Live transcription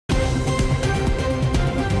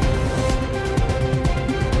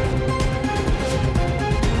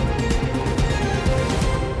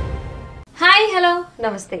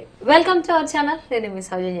నమస్తే, welcome to our channel. నేను మీ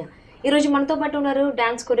సౌజన్య. ఈరోజు మనతో పాటు ఉన్నారు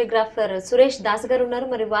డాన్స్ కొరియోగ్రాఫర్ సురేష్ దాస్ గారు ఉన్నారు.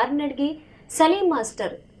 మరి వారిని అడిగి సలీం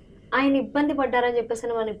మాస్టర్ ఆయన ఇబ్బంది పడ్డారని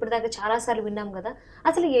చెప్పేసి మనం ఇప్పటిదాకా చాలా సార్లు విన్నాం కదా.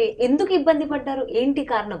 అసలు ఎందుకు ఇబ్బంది పడ్డారు, ఏంటి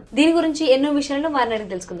కారణం, దీని గురించి ఎన్నో విషయాలను వారిని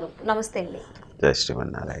అడిగి తెలుసుకుందాం. నమస్తే అండి. జై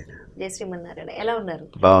శ్రీమన్నారాయణ. జై శ్రీమన్నారాయణ. ఎలా ఉన్నారు?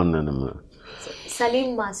 బాగున్నానమ్మా. సలీం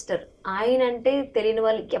మాస్టర్ ఆయన అంటే తెలియని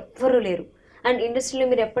వాళ్ళు ఎవ్వరూ లేరు. అండ్ ఇండస్ట్రీలో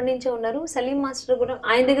మీరు ఎప్పటి నుంచో ఉన్నారు. సలీం మాస్టర్ కూడా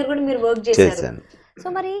ఆయన దగ్గర కూడా మీరు వర్క్ చేశారు. సో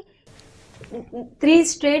మరి 3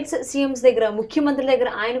 స్టేట్స్ సీఎంస్ దగ్గర, ముఖ్యమంత్రి దగ్గర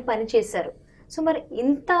ఆయన పని చేశారు. సో మరి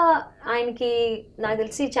ఇంత ఆయనకి నాకు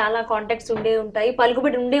తెలిసి చాలా కాంటాక్ట్స్ ఉండే ఉంటాయి,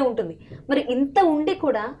 పలుకుబడి ఉండే ఉంటుంది. మరి ఇంత ఉండి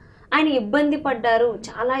కూడా ఆయన ఇబ్బంది పడ్డారు,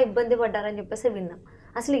 చాలా ఇబ్బంది పడ్డారు అని చెప్పేసి విన్నాం.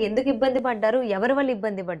 అసలు ఎందుకు ఇబ్బంది పడ్డారు, ఎవరి వల్ల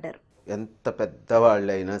ఇబ్బంది పడ్డారు? ఎంత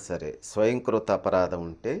పెద్దవాళ్ళైనా సరే స్వయంకృత అపరాధం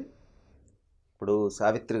ఉంటే, ఇప్పుడు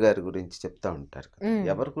సావిత్రి గారి గురించి చెప్తా ఉంటారు కదా,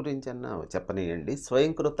 ఎవరి గురించి అన్నా చెప్పనీయండి,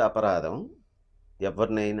 స్వయంకృత అపరాధం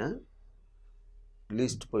ఎవరినైనా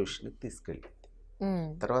లీస్ట్ పొజిషన్కి తీసుకెళ్ళింది.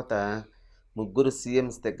 తర్వాత 3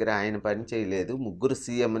 సీఎంస్ దగ్గర ఆయన పని చేయలేదు, 3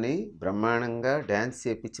 సీఎంని బ్రహ్మాండంగా డ్యాన్స్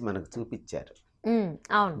చేపించి మనకు చూపించారు.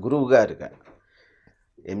 గురువు గారుగా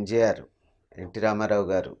ఎంజీఆర్, ఎన్టీ రామారావు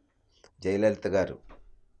గారు, జయలలిత గారు,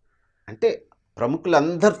 అంటే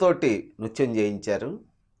ప్రముఖులందరితోటి నృత్యం చేయించారు.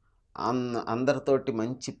 అందరితోటి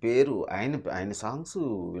మంచి పేరు. ఆయన సాంగ్స్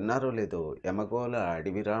విన్నారో లేదో, యమగోళ,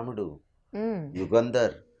 అడవిరాముడు,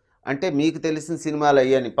 యుగంధర్, అంటే మీకు తెలిసిన సినిమాలు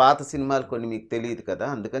అయ్యాని, పాత సినిమాలు కొన్ని మీకు తెలియదు కదా,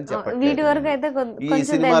 అందుకని చెప్పట్లేదు. ఈ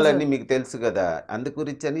సినిమాలన్నీ మీకు తెలుసు కదా, అందు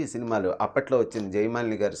గురించి అని ఈ సినిమాలు అప్పట్లో వచ్చింది.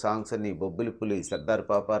 జయమాలిని గారి సాంగ్స్ అన్ని, బొబ్బిలి పులి, సర్దార్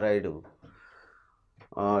పాపారాయుడు,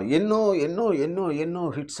 ఎన్నో ఎన్నో ఎన్నో ఎన్నో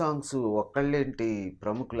హిట్ సాంగ్స్. ఒక్కళ్ళేంటి,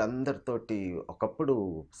 ప్రముఖులందరితోటి. ఒకప్పుడు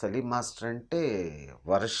సలీం మాస్టర్ అంటే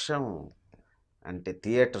వర్షం, అంటే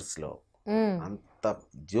థియేటర్స్లో అంత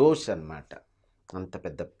జోష్ అన్నమాట, అంత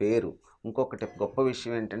పెద్ద పేరు. ఇంకొకటి గొప్ప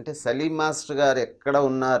విషయం ఏంటంటే, సలీం మాస్టర్ గారు ఎక్కడ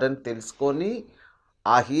ఉన్నారని తెలుసుకొని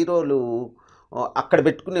ఆ హీరోలు అక్కడ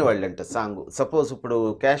పెట్టుకునేవాళ్ళు అంట సాంగ్. సపోజ్ ఇప్పుడు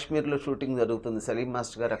కాశ్మీర్లో షూటింగ్ జరుగుతుంది, సలీం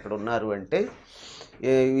మాస్టర్ గారు అక్కడ ఉన్నారు అంటే,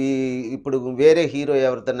 ఇప్పుడు వేరే హీరో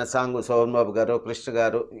ఎవరిదన్నా సాంగ్, సోహన్ బాబు గారు, కృష్ణ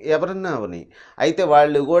గారు, ఎవరన్నా అవని, అయితే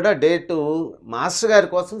వాళ్ళు కూడా డేటు మాస్టర్ గారి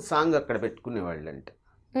కోసం సాంగ్ అక్కడ పెట్టుకునేవాళ్ళు అంట.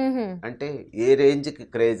 అంటే ఏ రేంజ్కి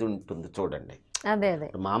క్రేజ్ ఉంటుంది చూడండి.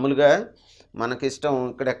 మామూలుగా మనకిష్టం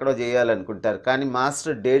ఇక్కడెక్కడో చేయాలనుకుంటారు, కానీ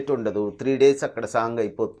మాస్టర్ డేట్ ఉండదు, 3 డేస్ అక్కడ సాంగ్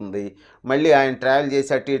అయిపోతుంది, మళ్ళీ ఆయన ట్రావెల్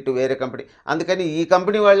చేసి అటు ఇటు వేరే కంపెనీ. అందుకని ఈ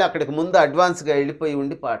కంపెనీ వాళ్ళు అక్కడికి ముందు అడ్వాన్స్గా వెళ్ళిపోయి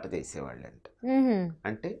ఉండి పాట తీసేవాళ్ళు అంట.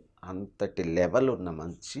 అంటే అంతటి లెవెల్ ఉన్న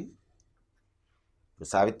మనిషి.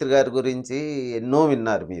 సావిత్రి గారి గురించి ఎన్నో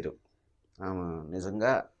విన్నారు మీరు.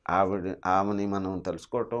 నిజంగా ఆమెని మనం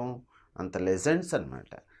తెలుసుకోవటం అంత లెజెండ్స్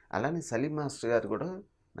అనమాట. అలానే సలీం మాస్టర్ గారు కూడా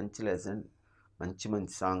మంచి లెజెండ్, మంచి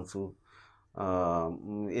మంచి సాంగ్స్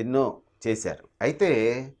ఎన్నో చేశారు. అయితే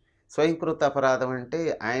స్వయంకృత అపరాధం అంటే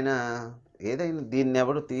ఆయన ఏదైనా దీన్ని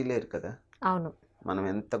ఎవరు తీయలేరు కదా. అవును, మనం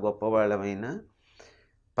ఎంత గొప్పవాళ్ళమైనా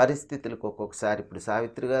పరిస్థితులకు ఒక్కొక్కసారి, ఇప్పుడు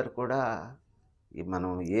సావిత్రి గారు కూడా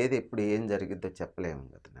మనం ఏది ఎప్పుడు ఏం జరిగిద్దో చెప్పలేము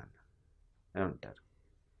కదా నాన్న, ఏమంటారు?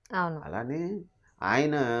 అలానే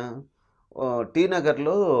ఆయన టీ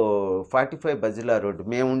నగర్లో 45 బజిలా రోడ్డు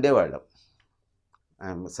మేము ఉండేవాళ్ళం.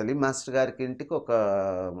 సలీం మాస్టర్ గారికి ఇంటికి ఒక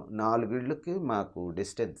 4 ఇళ్ళకి మాకు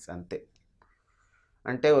డిస్టెన్స్ అంతే.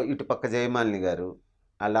 అంటే ఇటు పక్క జయమాలిని గారు,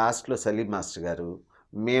 ఆ లాస్ట్లో సలీం మాస్టర్ గారు,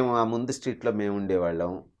 మేము ఆ ముందు స్ట్రీట్లో మేము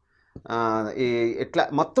ఉండేవాళ్ళం. ఇట్లా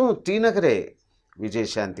మొత్తం టీ నగరే.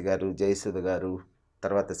 విజయశాంతి గారు, జయసుధ గారు,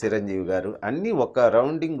 తర్వాత చిరంజీవి గారు, అన్నీ ఒక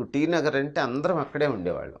రౌండింగ్. టీ నగర్ అంటే అందరం అక్కడే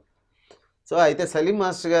ఉండేవాళ్ళం. సో అయితే సలీం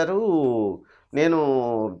మాస్టర్ గారు, నేను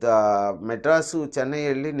మెడ్రాసు, చెన్నై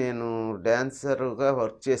వెళ్ళి నేను డ్యాన్సర్గా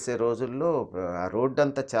వర్క్ చేసే రోజుల్లో ఆ రోడ్డు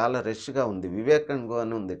అంతా చాలా రష్గా ఉంది, వివేకంగా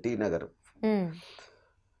ఉంది టీ నగర్.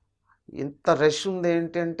 ఇంత రష్ ఉంది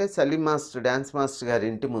ఏంటంటే, సలీం మాస్టర్, డ్యాన్స్ మాస్టర్ గారి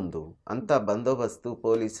ఇంటి ముందు అంతా బందోబస్తు,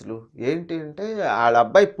 పోలీసులు. ఏంటి అంటే వాళ్ళ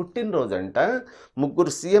అబ్బాయి పుట్టినరోజు అంట,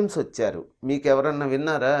 3 సీఎంస్ వచ్చారు. మీకు ఎవరన్నా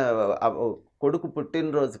విన్నారా? కొడుకు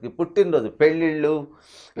పుట్టినరోజు పెళ్ళిళ్ళు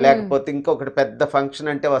లేకపోతే ఇంకొకటి పెద్ద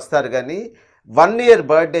ఫంక్షన్ అంటే వస్తారు, కానీ 1 ఇయర్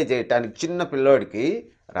బర్త్డే చేయటానికి చిన్న పిల్లోడికి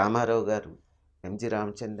రామారావు గారు, ఎంజి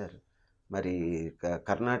రామచందర్, మరి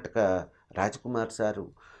కర్ణాటక రాజ్కుమార్ సారు,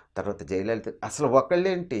 తర్వాత జయలలిత, అసలు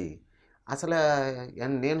ఒకళ్ళేంటి అసలు.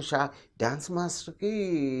 నేను డ్యాన్స్ మాస్టర్కి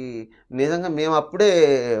నిజంగా మేము అప్పుడే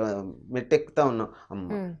మెట్టెక్కుతా ఉన్నాం,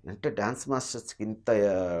 అంటే డ్యాన్స్ మాస్టర్స్కి ఇంత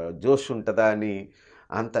జోష్ ఉంటుందా అని.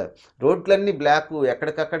 అంత రోడ్లన్నీ బ్లాక్,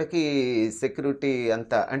 ఎక్కడికక్కడికి సెక్యూరిటీ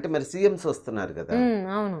అంతా. అంటే మరి సీఎంస్ వస్తున్నారు కదా,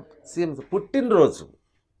 సీఎంస్ పుట్టినరోజు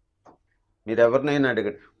మీరు ఎవరినైనా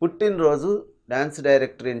అడగండి, పుట్టినరోజు డ్యాన్స్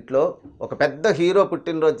డైరెక్టర్ ఇంట్లో ఒక పెద్ద హీరో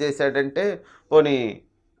పుట్టినరోజు చేశాడంటే పోనీ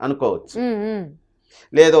అనుకోవచ్చు.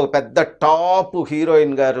 లేదు ఒక పెద్ద టాప్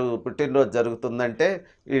హీరోయిన్ గారు పుట్టినరోజు జరుగుతుందంటే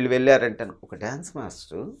వీళ్ళు వెళ్ళారంటే ఒక డ్యాన్స్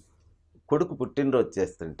మాస్టర్ కొడుకు పుట్టినరోజు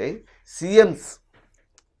చేస్తుంటే సీఎంస్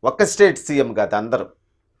ఒక స్టేట్ సీఎం కాదు అందరూ.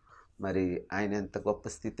 మరి ఆయన ఎంత గొప్ప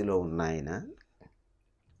స్థితిలో ఉన్న ఆయన,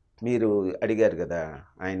 మీరు అడిగారు కదా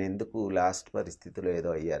ఆయన ఎందుకు లాస్ట్ పరిస్థితిలో ఏదో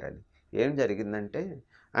అయ్యారని. ఏం జరిగిందంటే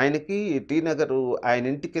ఆయనకి టీ నగరు ఆయన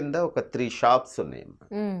ఇంటి కింద ఒక 3 షాప్స్ ఉన్నాయి,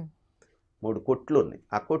 3 కొట్లు ఉన్నాయి.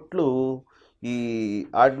 ఆ కొట్లు ఈ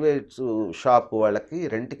హార్డ్వేర్స్ షాప్ వాళ్ళకి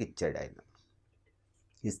రెంట్కి ఇచ్చాడు ఆయన.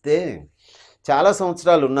 ఇస్తే చాలా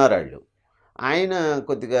సంవత్సరాలు ఉన్నారు వాళ్ళు. ఆయన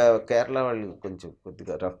కొద్దిగా కేరళ వాళ్ళు కొంచెం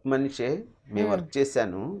కొద్దిగా రఫ్ మనిషే, మేము వర్క్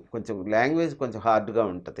చేశాను, కొంచెం లాంగ్వేజ్ కొంచెం హార్డ్గా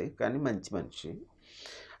ఉంటుంది కానీ మంచి మనిషి.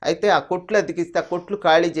 అయితే ఆ కొట్లు అతికిస్తే ఆ కొట్లు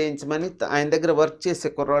ఖాళీ చేయించమని ఆయన దగ్గర వర్క్ చేసే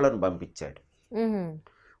కుర్రాళ్ళను పంపించాడు.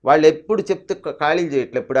 వాళ్ళు ఎప్పుడు చెప్తే ఖాళీ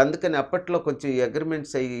చేయట్లేదు ఇప్పుడు. అందుకని అప్పట్లో కొంచెం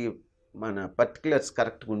అగ్రిమెంట్స్ అయ్యి మన పర్టికులర్స్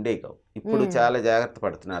కరెక్ట్గా ఉండేవి కావు. ఇప్పుడు చాలా జాగ్రత్త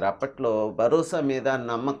పడుతున్నారు. అప్పట్లో భరోసా మీద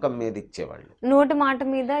నమ్మకం మీద ఇచ్చేవాళ్ళు, నోటి మాట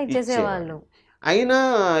మీద ఇచ్చేసేవాళ్ళు. అయినా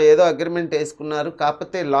ఏదో అగ్రిమెంట్ వేసుకున్నారు.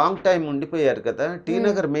 కాకపోతే లాంగ్ టైం ఉండిపోయారు కదా. టీ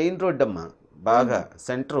నగర్ మెయిన్ రోడ్ అమ్మ, బాగా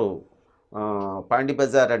సెంటరు, పాండి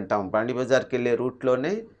బజార్ అంటాం. పాండి బజార్కి వెళ్ళే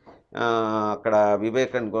రూట్లోనే అక్కడ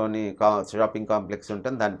వివేకానంద షాపింగ్ కాంప్లెక్స్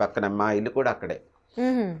ఉంటుంది, దాని పక్కన మా ఇల్లు కూడా అక్కడే.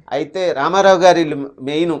 అయితే రామారావు గారి ఇల్లు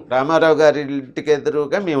మెయిన్, రామారావు గారి ఇంటికి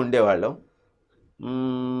ఎదురుగా మేము ఉండేవాళ్ళం.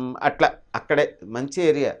 అట్లా అక్కడే మంచి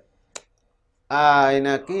ఏరియా.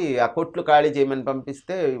 ఆయనకి ఆ కొట్లు ఖాళీ చేయమని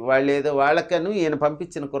పంపిస్తే వాళ్ళు ఏదో వాళ్ళకను ఈయన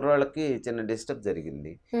పంపించిన కుర్రోళ్ళకి చిన్న డిస్టర్బ్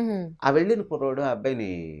జరిగింది. ఆ వెళ్ళిన కుర్రోడు ఆ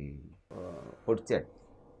అబ్బాయిని పొడిచాడు.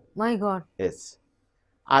 My God. ఎస్,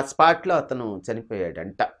 ఆ స్పాట్లో అతను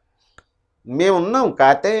చనిపోయాడంట. మేము ఉన్నాం,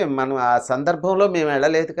 కాతే మనం ఆ సందర్భంలో మేము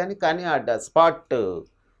వెళ్ళలేదు కానీ ఆ స్పాట్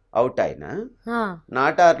అవుట్ ఆయన.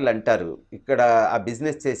 నాటార్లు అంటారు ఇక్కడ ఆ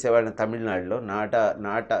బిజినెస్ చేసేవాళ్ళని తమిళనాడులో,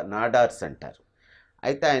 నాడార్స్ అంటారు.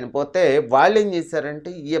 అయితే ఆయన పోతే వాళ్ళు ఏం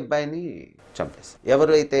చేశారంటే ఈ అబ్బాయిని చంపేశారు.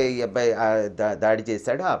 ఎవరైతే ఈ అబ్బాయి దాడి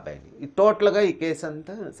చేశాడో ఆ అబ్బాయిని. టోటల్గా ఈ కేసు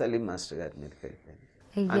అంతా సలీం మాస్టర్ గారి మీదకి వెళ్ళిపోయింది.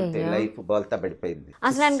 అంతే, లైఫ్ బోల్తా పడిపోయింది.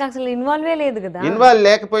 అసలు ఇన్వాల్వే లేదు కదా. ఇన్వాల్వ్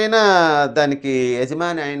లేకపోయినా దానికి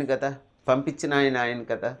యజమాని ఆయన కదా, పంపించిన ఆయన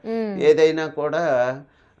కదా. ఏదైనా కూడా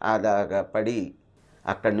అలాగా పడి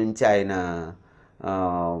అక్కడి నుంచి ఆయన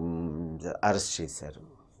అరెస్ట్ చేశారు.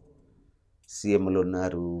 సీఎంలు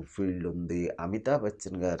ఉన్నారు, ఫీల్డ్ ఉంది, అమితాబ్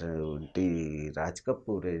బచ్చన్ గారు ఏంటి, రాజ్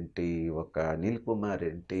కపూర్ ఏంటి, ఒక అనిల్ కుమార్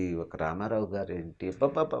ఏంటి, ఒక రామారావు గారు ఏంటి,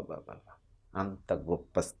 బాబా అంత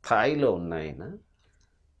గొప్ప స్థాయిలో ఉన్న ఆయన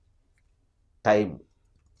టైం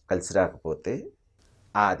కలిసి రాకపోతే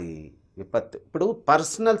అది విపత్తు. ఇప్పుడు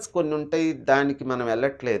పర్సనల్స్ కొన్ని ఉంటాయి, దానికి మనం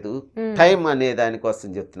వెళ్ళట్లేదు. టైం అనే దానికోసం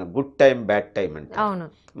చెప్తున్నా, గుడ్ టైం బ్యాడ్ టైం అంటే.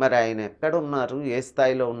 మరి ఆయన ఎక్కడ ఉన్నారు, ఏ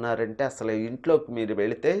స్థాయిలో ఉన్నారంటే అసలు ఇంట్లోకి మీరు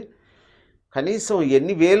వెళితే కనీసం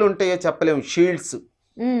ఎన్ని వేలు ఉంటాయో చెప్పలేము. షీల్డ్స్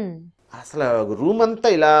అసలు రూమ్ అంతా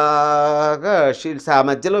ఇలాగా షీల్డ్స్. ఆ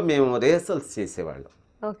మధ్యలో మేము రిహర్సల్స్ చేసేవాళ్ళం.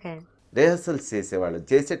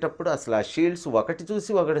 చేసేటప్పుడు అసలు ఆ షీల్డ్స్ ఒకటి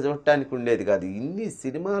చూసి ఒకటి చూడటానికి ఉండేది కాదు. ఇన్ని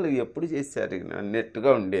సినిమాలు ఎప్పుడు చేశారు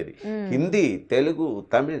అన్నట్టుగా ఉండేది. హిందీ, తెలుగు,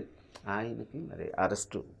 తమిళ్. ఆయనకి మరి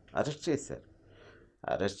అరెస్ట్ చేశారు.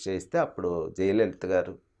 అరెస్ట్ చేస్తే అప్పుడు జయలలిత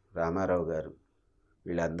గారు, రామారావు గారు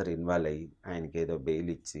వీళ్ళందరూ ఇన్వాల్వ్ అయ్యి ఆయనకి ఏదో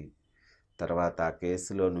బెయిల్ ఇచ్చి, తర్వాత ఆ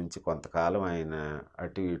కేసులో నుంచి కొంతకాలం ఆయన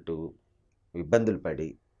అటు ఇటు ఇబ్బందులు పడి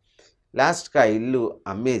లాస్ట్కి ఆ ఇల్లు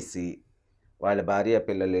అమ్మేసి వాళ్ళ భార్య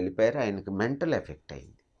పిల్లలు వెళ్ళిపోయారు. ఆయనకి మెంటల్ ఎఫెక్ట్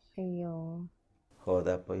అయింది.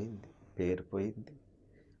 హోదా పోయింది, పేరు పోయింది.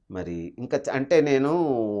 మరి ఇంకా అంటే నేను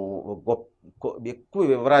ఎక్కువ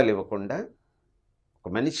వివరాలు ఇవ్వకుండా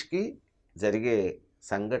ఒక మనిషికి జరిగే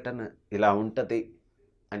సంఘటన ఇలా ఉంటుంది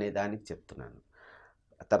అనే దానికి చెప్తున్నాను.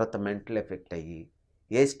 తర్వాత మెంటల్ ఎఫెక్ట్ అయ్యి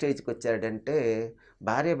ఏ స్టేజ్కి వచ్చాడంటే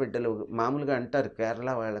భార్య బిడ్డలు మామూలుగా అంటారు కేరళ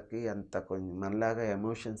వాళ్ళకి అంత కొంచెం మనలాగా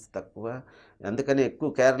ఎమోషన్స్ తక్కువ. అందుకని ఎక్కువ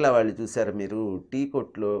కేరళ వాళ్ళు చూశారు మీరు టీ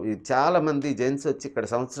కొట్లో చాలామంది జెంట్స్ వచ్చి ఇక్కడ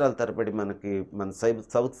సంవత్సరాల తరబడి మన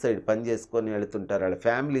సౌత్ సైడ్ పని చేసుకొని వెళుతుంటారు. వాళ్ళ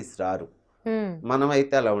ఫ్యామిలీస్ రారు.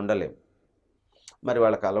 మనమైతే అలా ఉండలేం. మరి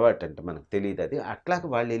వాళ్ళకి అలవాటు అంటే మనకు తెలియదు. అది అట్లాగే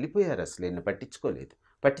వాళ్ళు వెళ్ళిపోయారు. అసలు ఈయన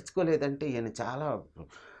పట్టించుకోలేదంటే ఈయన చాలా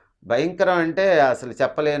భయంకరం. అంటే అసలు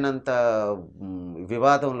చెప్పలేనంత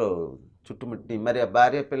వివాదంలో చుట్టుముట్టి. మరి ఆ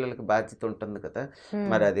భార్య పిల్లలకి బాధ్యత ఉంటుంది కదా,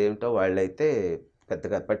 మరి అదేమిటో వాళ్ళైతే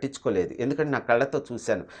పెద్దగా పట్టించుకోలేదు. ఎందుకంటే నా కళ్ళతో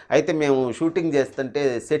చూశాను. అయితే మేము షూటింగ్ చేస్తుంటే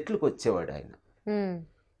సెట్లకు వచ్చేవాడు ఆయన.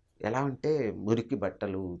 ఎలా అంటే మురికి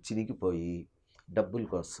బట్టలు చినిగిపోయి డబ్బుల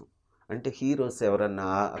కోసం, అంటే హీరోస్ ఎవరన్నా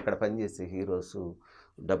అక్కడ పనిచేసే హీరోస్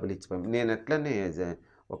డబ్బులు ఇచ్చి నేను ఎట్లనే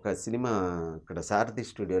ఒక సినిమా ఇక్కడ సారథి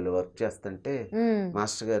స్టూడియోలో వర్క్ చేస్తుంటే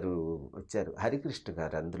మాస్టర్ గారు వచ్చారు, హరికృష్ణ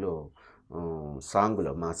గారు. అందులో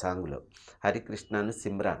మా సాంగ్లో హరికృష్ణను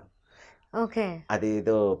సిమ్రాన్ ఓకే.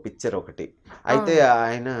 అదేదో పిక్చర్ ఒకటి. అయితే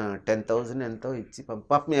ఆయన 10,000 ఎంతో ఇచ్చి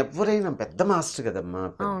పాపం ఎవరైనా పెద్ద మాస్టర్ కదమ్మా,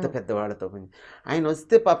 పెద్ద పెద్ద వాళ్ళతో ఆయన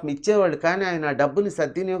వస్తే పాపం ఇచ్చేవాళ్ళు. కానీ ఆయన ఆ డబ్బుని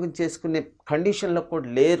సద్వినియోగం చేసుకునే కండిషన్లో కూడా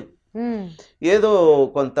లేరు. ఏదో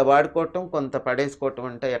కొంత వాడుకోవటం, కొంత పడేసుకోవటం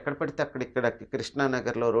అంట. ఎక్కడ పడితే అక్కడ, ఇక్కడ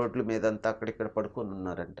కృష్ణానగర్లో రోడ్ల మీద అంతా అక్కడిక్కడ పడుకొని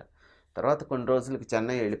ఉన్నారంట. తర్వాత కొన్ని రోజులకి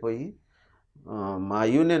చెన్నై వెళ్ళిపోయి మా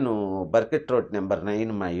యూనియన్ బర్కెట్ రోడ్ నెంబర్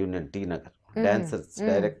 9 మా union tea Nagar dancers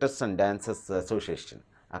directors and dancers association,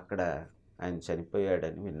 అక్కడ ఆయన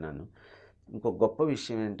చనిపోయాడని విన్నాను. ఇంకో గొప్ప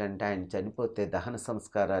విషయం ఏంటంటే ఆయన చనిపోతే దహన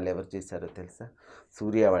సంస్కారాలు ఎవరు చేశారో తెలుసా?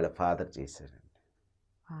 సూర్య వాళ్ళ ఫాదర్ చేశారండి.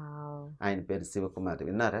 ఆయన పేరు శివకుమార్,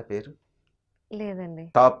 విన్నారా పేరు? లేదండి.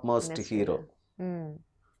 టాప్ మోస్ట్ హీరో,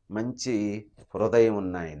 మంచి హృదయం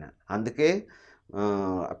ఉన్న ఆయన. అందుకే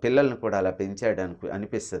పిల్లల్ని కూడా అలా పెంచాడు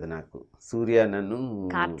అనిపిస్తుంది నాకు. సూర్య నన్ను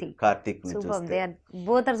కార్తీక్ చూస్తే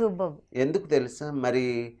ఎందుకు తెలుసా మరి?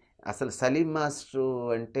 అసలు సలీం మాస్టరు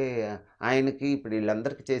అంటే ఆయనకి ఇప్పుడు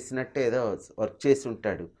వీళ్ళందరికీ చేసినట్టే ఏదో వర్క్ చేసి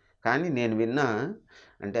ఉంటాడు. కానీ నేను విన్నా,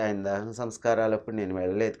 అంటే ఆయన దహన సంస్కారాలప్పుడు నేను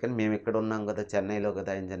వెళ్ళలేదు, కానీ మేము ఇక్కడ ఉన్నాం కదా, చెన్నైలో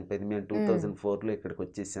కదా ఆయన చనిపోయింది. మేము 2004లో ఇక్కడికి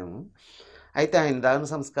వచ్చేసాము. అయితే ఆయన దహన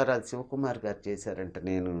సంస్కారాలు శివకుమార్ గారు చేశారంట,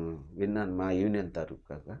 నేను విన్నాను. మా యూనియన్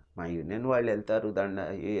తరఫుగా మా యూనియన్ వాళ్ళు వెళ్తారు, దాన్ని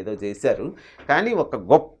ఏదో చేశారు. కానీ ఒక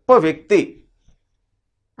గొప్ప వ్యక్తి.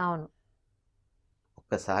 అవును.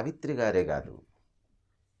 ఒక్క సావిత్రి గారే కాదు,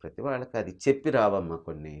 ప్రతి వాళ్ళకి అది చెప్పి రావమ్మా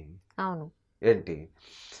కొన్ని. అవును. ఏంటి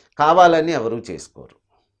కావాలని ఎవరూ చేసుకోరు,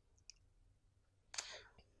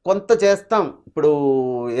 కొంత చేస్తాం. ఇప్పుడు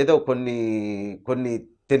ఏదో కొన్ని కొన్ని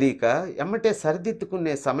తెలియక ఎమ్మటే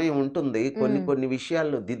సరిదిద్దుకునే సమయం ఉంటుంది. కొన్ని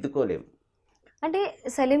విషయాల్లో దిద్దుకోలేము. అంటే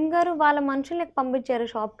సలీం గారు వాళ్ళ మనుషులకు పంపించారు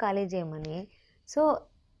షాప్ ఖాళీ చేయమని. సో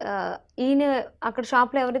ఈయన అక్కడ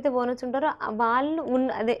షాప్లో ఎవరైతే ఓనర్స్ ఉంటారో వాళ్ళు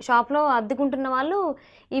అదే షాప్లో అద్దెకుంటున్న వాళ్ళు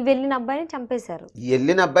ఈ వెళ్ళిన అబ్బాయిని చంపేశారు.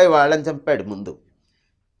 వెళ్ళిన అబ్బాయి వాళ్ళని చంపాడు ముందు,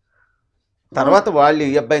 తర్వాత వాళ్ళు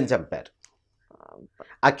ఈ అబ్బాయిని చంపారు.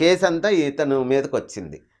 ఆ కేసు అంతా ఇతను మీదకి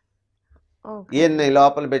వచ్చింది. ఈయన్ని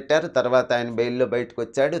లోపల పెట్టారు, తర్వాత ఆయన బెయిల్లో బయటకు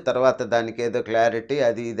వచ్చాడు. తర్వాత దానికి ఏదో క్లారిటీ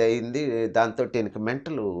అది ఇది అయింది. దాంతో ఈయనకి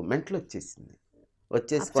మెంటల్ వచ్చేసింది.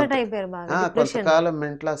 వచ్చేసి కొంతకాలం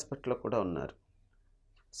మెంటల్ హాస్పిటల్లో కూడా ఉన్నారు.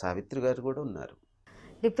 సావిత్రి గారు కూడా ఉన్నారు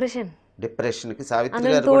డిప్రెషన్కి.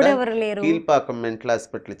 సావిత్రి గారు కూడా కీల్పాకం మెంటల్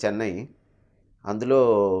హాస్పిటల్ చెన్నై, అందులో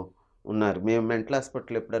ఉన్నారు. మేము మెంటల్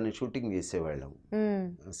హాస్పిటల్ ఎప్పుడైనా షూటింగ్ చేసేవాళ్ళం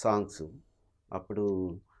సాంగ్స్. అప్పుడు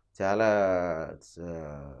చాలా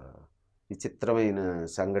విచిత్రమైన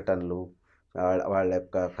సంఘటనలు, వాళ్ళ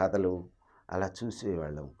యొక్క కథలు అలా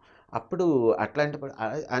చూసేవాళ్ళం. అప్పుడు అట్లాంటి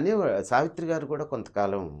అనే సావిత్రి గారు కూడా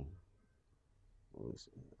కొంతకాలం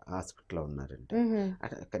హాస్పిటల్లో ఉన్నారంట,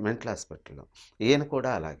 మెంటల్ హాస్పిటల్లో. ఈయన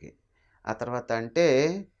కూడా అలాగే. ఆ తర్వాత అంటే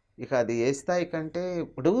ఇక అది ఏ స్థాయి కంటే,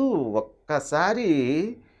 ఇప్పుడు ఒక్కసారి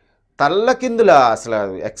తల్లకిందులా అసలు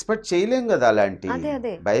ఎక్స్పెక్ట్ చేయలేం కదా, అలాంటి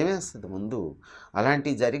భయం వేస్తుంది ముందు.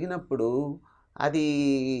 అలాంటివి జరిగినప్పుడు అది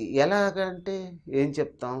ఎలాగంటే ఏం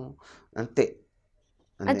చెప్తాం, అంతే.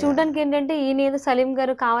 చూడడానికి ఏంటంటే ఈయన ఏదో సలీం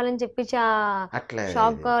గారు కావాలని చెప్పి అట్లా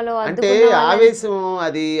అంటే ఆవేశం.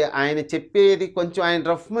 అది ఆయన చెప్పేది కొంచెం, ఆయన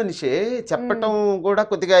రఫ్ మనిషే, చెప్పటం కూడా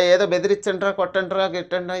కొద్దిగా ఏదో బెదిరించండ్రా, కొట్టండ్రా,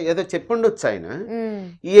 గిట్టండ్రా ఏదో చెప్పుండొచ్చు ఆయన.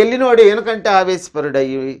 ఈ వెళ్ళినోడు ఈయనకంటే ఆవేశపరుడు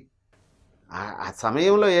అయ్యి, ఆ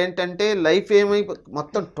సమయంలో ఏంటంటే లైఫ్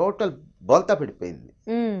మొత్తం టోటల్ బోల్తా పడిపోయింది.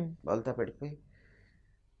 బోల్తా పడిపోయి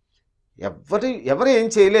ఎవరు ఏం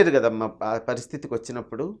చేయలేరు కదమ్మా ఆ పరిస్థితికి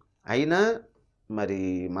వచ్చినప్పుడు. అయినా మరి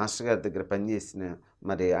మాస్టర్ గారి దగ్గర పనిచేసిన,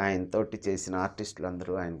 మరి ఆయనతోటి చేసిన ఆర్టిస్టులు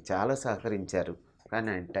అందరూ ఆయన చాలా సహకరించారు. కానీ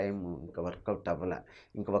ఆయన టైం ఇంకా వర్కౌట్ అవ్వాల.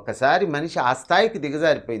 ఇంక ఒక్కసారి మనిషి ఆ స్థాయికి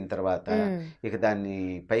దిగజారిపోయిన తర్వాత ఇక దాన్ని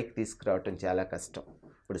పైకి తీసుకురావటం చాలా కష్టం.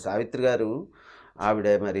 ఇప్పుడు సావిత్రి గారు ఆవిడ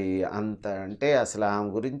మరి అంత అంటే అసలు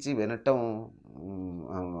ఆమె గురించి వినటం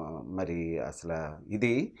మరి అసలు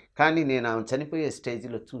ఇది. కానీ నేను ఆమె చనిపోయే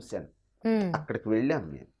స్టేజ్లో చూశాను, అక్కడికి వెళ్ళాం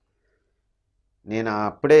నేను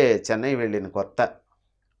అప్పుడే చెన్నై వెళ్ళిన కొత్త.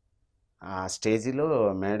 ఆ స్టేజిలో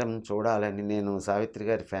మేడం చూడాలని, నేను సావిత్రి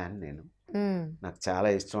గారి ఫ్యాన్, నాకు చాలా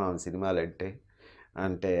ఇష్టం ఆమె సినిమాలు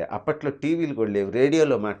అంటే అప్పట్లో టీవీలు కూడా లేవు,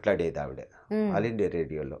 రేడియోలో మాట్లాడేది ఆవిడ, ఆల్ ఇండియా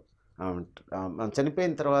రేడియోలో.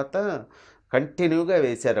 చనిపోయిన తర్వాత కంటిన్యూగా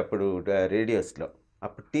వేశారు అప్పుడు రేడియోస్లో.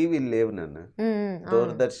 అప్పుడు టీవీలు లేవు నాన్న,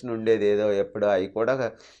 దూరదర్శన్ ఉండేది ఏదో ఎప్పుడో. అవి కూడా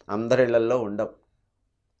అందరిళ్లలో ఉండవు,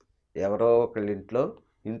 ఎవరో ఒకళ్ళ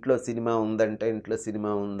ఇంట్లో సినిమా ఉందంటే ఇంట్లో సినిమా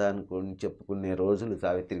ఉందా అనుకుని చెప్పుకునే రోజులు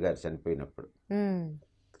సావిత్రి గారు చనిపోయినప్పుడు.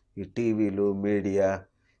 ఈ టీవీలు, మీడియా,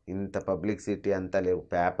 ఇంత పబ్లిసిటీ అంతా లేవు,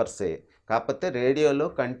 పేపర్సే. కాకపోతే రేడియోలో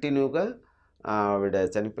కంటిన్యూగా ఆవిడ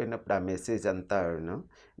చనిపోయినప్పుడు ఆ మెసేజ్ అంతా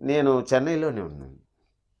నేను చెన్నైలోనే ఉన్నాను.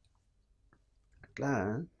 అట్లా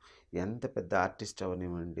ఎంత పెద్ద ఆర్టిస్ట్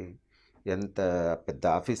అవనివ్వండి, ఎంత పెద్ద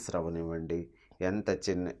ఆఫీసర్ అవ్వనివ్వండి, ఎంత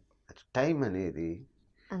చిన్న టైం అనేది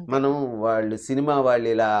మనం వాళ్ళు సినిమా వాళ్ళు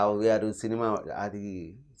ఇలా అవ్వారు, అది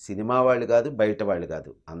సినిమా వాళ్ళు కాదు, బయట వాళ్ళు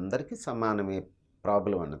కాదు, అందరికీ సమానమే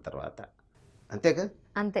ప్రాబ్లం అన్న తర్వాత, అంతేగా.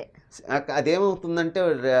 అంతే. అదేమవుతుందంటే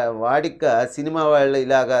వాడిగా సినిమా వాళ్ళు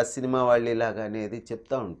ఇలాగా అనేది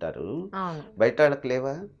చెప్తా ఉంటారు. బయట వాళ్ళకి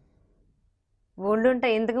లేవా?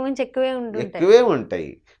 ఎక్కువే ఉంటాయి.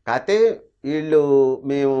 కాకపోతే వీళ్ళు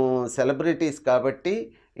మేము సెలబ్రిటీస్ కాబట్టి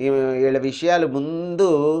వీళ్ళ విషయాలు ముందు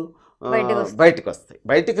బయటకు వస్తాయి.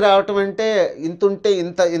 బయటికి రావటం అంటే ఇంత ఉంటే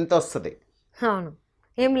ఇంత ఇంత వస్తుంది,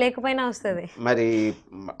 ఏం లేకపోయినా వస్తుంది. మరి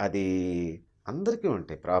అది అందరికీ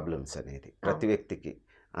ఉంటాయి ప్రాబ్లమ్స్ అనేది, ప్రతి వ్యక్తికి.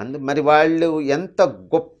 మరి వాళ్ళు ఎంత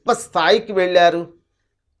గొప్ప స్థాయికి వెళ్ళారు,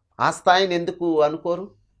 ఆ స్థాయిని ఎందుకు అనుకోరు?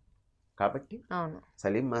 కాబట్టి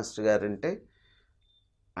సలీం మాస్టర్ గారు అంటే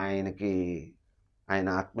ఆయన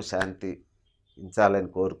ఆత్మశాంతి ఇచ్చాలని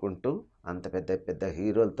కోరుకుంటూ, అంత పెద్ద పెద్ద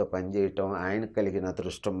హీరోలతో పనిచేయటం ఆయనకు కలిగిన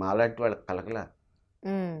అదృష్టం మాలాంటి వాళ్ళకి కలగలా.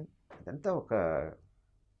 ఇదంతా ఒక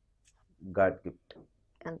గాడ్ గిఫ్ట్,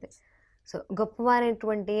 అంతే. సో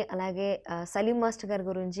గొప్పవారైనటువంటి అలాగే సలీం మాస్టర్ గారి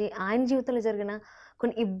గురించి, ఆయన జీవితంలో జరిగిన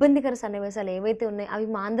కొన్ని ఇబ్బందికర సన్నివేశాలు ఏవైతే ఉన్నాయో అవి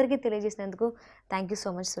మా అందరికీ తెలియజేసినందుకు thank you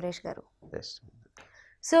so much Suresh గారు.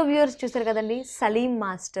 సో వ్యూవర్స్ చూసారు కదండి, సలీం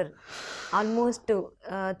మాస్టర్ ఆల్మోస్ట్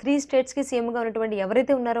 3 స్టేట్స్కి సీఎంగా ఉన్నటువంటి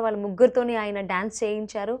ఎవరైతే ఉన్నారో వాళ్ళ ముగ్గురితోని ఆయన డ్యాన్స్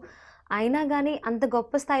చేయించారు. అయినా కానీ అంత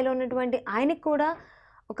గొప్ప స్థాయిలో ఉన్నటువంటి ఆయనకి కూడా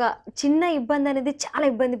ఒక చిన్న ఇబ్బంది అనేది చాలా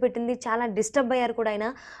ఇబ్బంది పెట్టింది, చాలా డిస్టర్బ్ అయ్యారు కూడా ఆయన.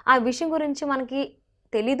 ఆ విషయం గురించి మనకి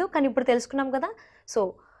తెలీదు, కానీ ఇప్పుడు తెలుసుకున్నాం కదా. సో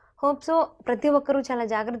హోప్ సో ప్రతి ఒక్కరూ చాలా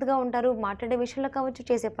జాగ్రత్తగా ఉంటారు, మాట్లాడే విషయంలో కావచ్చు,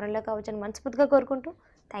 చేసే పనుల్లో కావచ్చు అని మనస్ఫూర్తిగా కోరుకుంటూ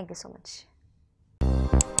థ్యాంక్ యూ సో మచ్.